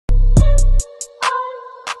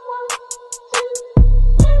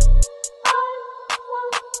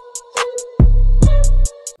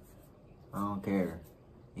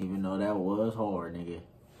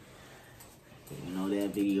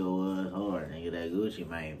that video was hard, nigga. That Gucci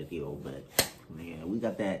Mane video, but man, we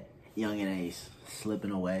got that Yungeen Ace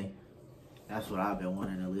slipping away. That's what I've been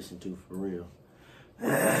wanting to listen to for real.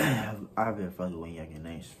 I've been fucking with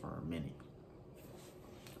Yungeen Ace for a minute.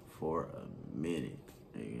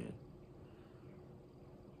 Nigga.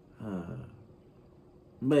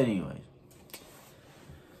 But anyways,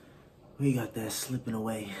 we got that slipping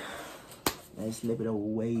away. That slipping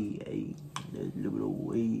away, ayy. That slipping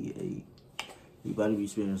away, ayy. He about to be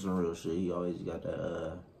spitting some real shit. He always got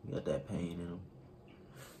that pain in him.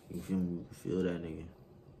 You feel me? You feel that nigga?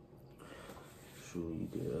 Sure you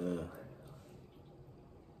could.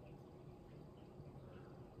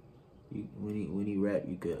 When he rap,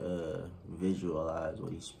 you could visualize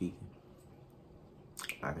what he's speaking.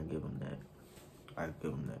 I can give him that.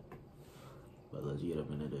 But let's get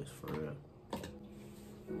up into this for real.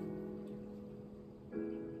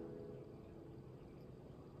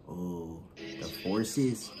 Oh, the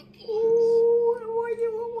forces. Ooh,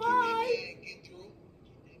 why?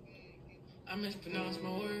 I mispronounce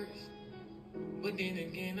my words, but then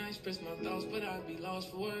again I express my thoughts, but I'd be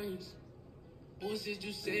lost for words. Bullshit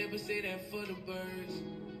you said, but say that for the birds.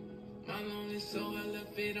 My lonely soul, I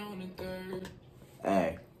left it on the curb.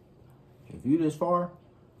 Hey, if you this far,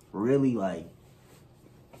 really like,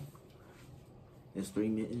 it's 3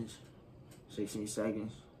 minutes, 16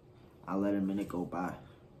 seconds. I'll let a minute go by.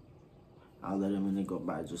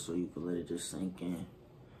 Just so you can let it just sink in,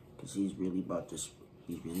 cause he's really about to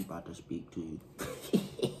speak to you.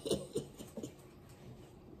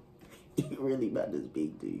 He's really about to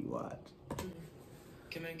speak to you. Watch.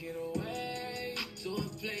 Can I get away to a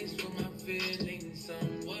place where my feelings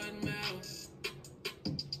somewhat melt?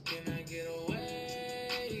 Can I get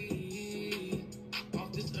away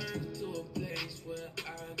off this earth to a place where I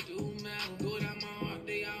do matter? Do it out my heart,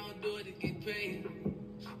 they all do it to get paid.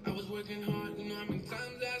 I was working hard, you know how many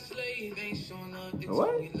times I slaved. Ain't showing up, they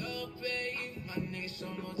told me love paid. My nigga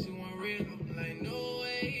showing up, you want real, I'm like, no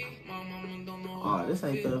way. My mama don't know how this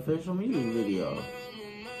ain't the official music video.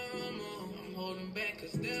 Back a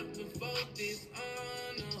step before this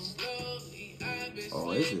honor. Slowly I've been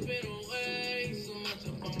slipping away. So much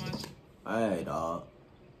up on my Alright, dog.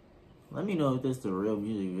 Let me know if this is the real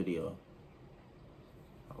music video.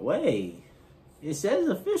 Wait. It says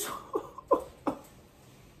official.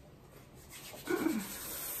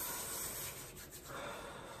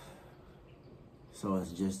 So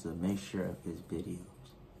it's just a mixture of his videos.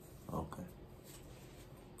 Okay.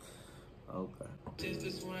 This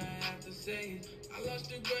is what I have to say. I lost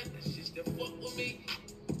the breath, that shit that fuck with me.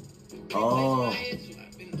 Oh,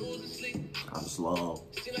 I've been losing sleep. I'm slow.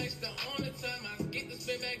 She likes the only time I get to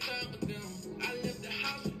spend back time with them. I left the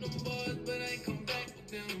house with them boys, but I ain't come back with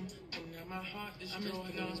them. And now my heart is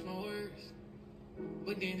mispronounce my words.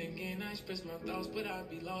 But then again, I express my thoughts, but I'd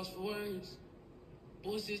be lost for words.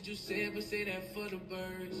 Bullshit you said, but say that for the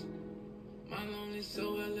birds. My lonely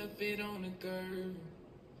soul, I left it on the curb.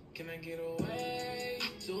 Can I get away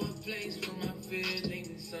to a place where my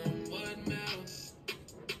feelings somewhat melt?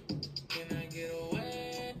 Can I get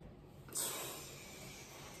away?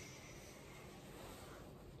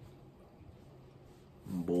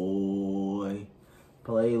 Boy,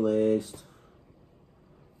 playlist.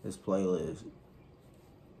 This playlist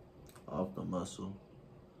off the muscle.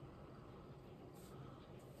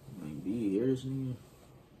 Maybe years nigga.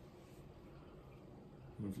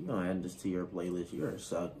 If you don't add this to your playlist, you're a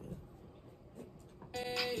sucker.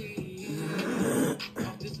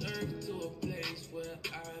 Off this earth to a place where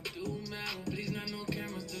I do matter. Please not no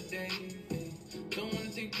cameras today. Don't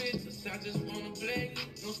wanna take pictures, I just wanna play.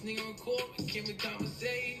 No sneak record, we can't be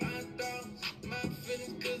conversate. My thoughts, my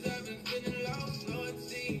feelings, cause I've been feeling lost. Lord,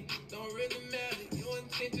 see, don't really matter. Your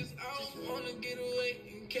intentions out. Just wanna get away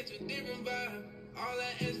and catch a different vibe. All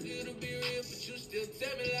I ask you to be real, but you still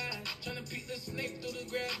tell me lies. Tryna peek the snake through the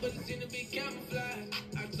grass, but it seem to be camouflage.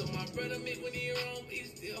 I told my brother, admit when he wrong, but he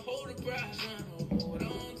still hold the prize. Tryna hold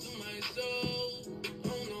on to my soul.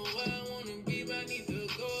 Don't know why I wanna be, but I need to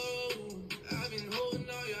go. I've been holding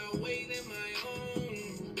all y'all weight in my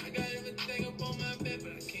own. I got everything up on my back,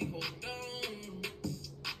 but I can't hold on.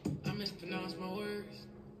 I mispronounce my words,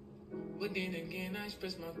 but then again I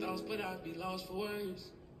express my thoughts, but I'd be lost for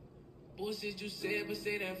words. Bullshit you said, but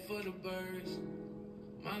say that for the birds.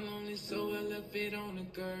 My lonely soul, I left it on the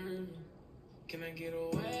curb. Can I get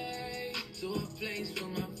away to a place where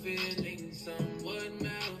my feelings somewhat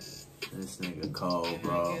melt? This nigga cold,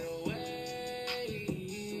 bro.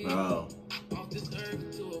 Bro. Off this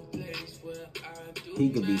earth to a place where I do he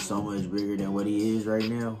could be so much bigger than what he is right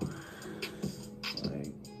now.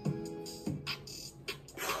 Like,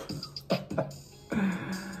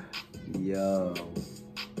 yo.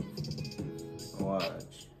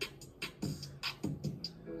 Watch.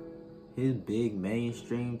 His big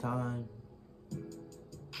mainstream time.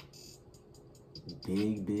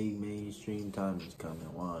 Big mainstream time is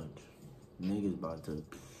coming. Watch. Niggas about to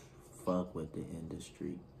fuck with the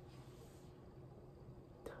industry.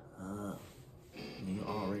 Tough. You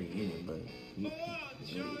already in it, but you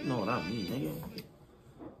know what I mean, nigga.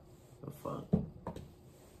 The fuck?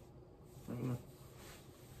 Nigga.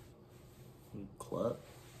 You cluck?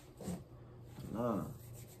 Nah.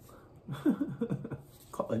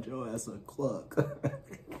 Called your ass a cluck.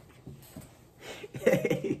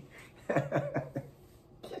 Hey.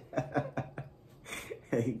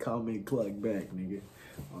 Hey, call me cluck back, nigga.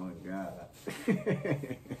 Oh, God.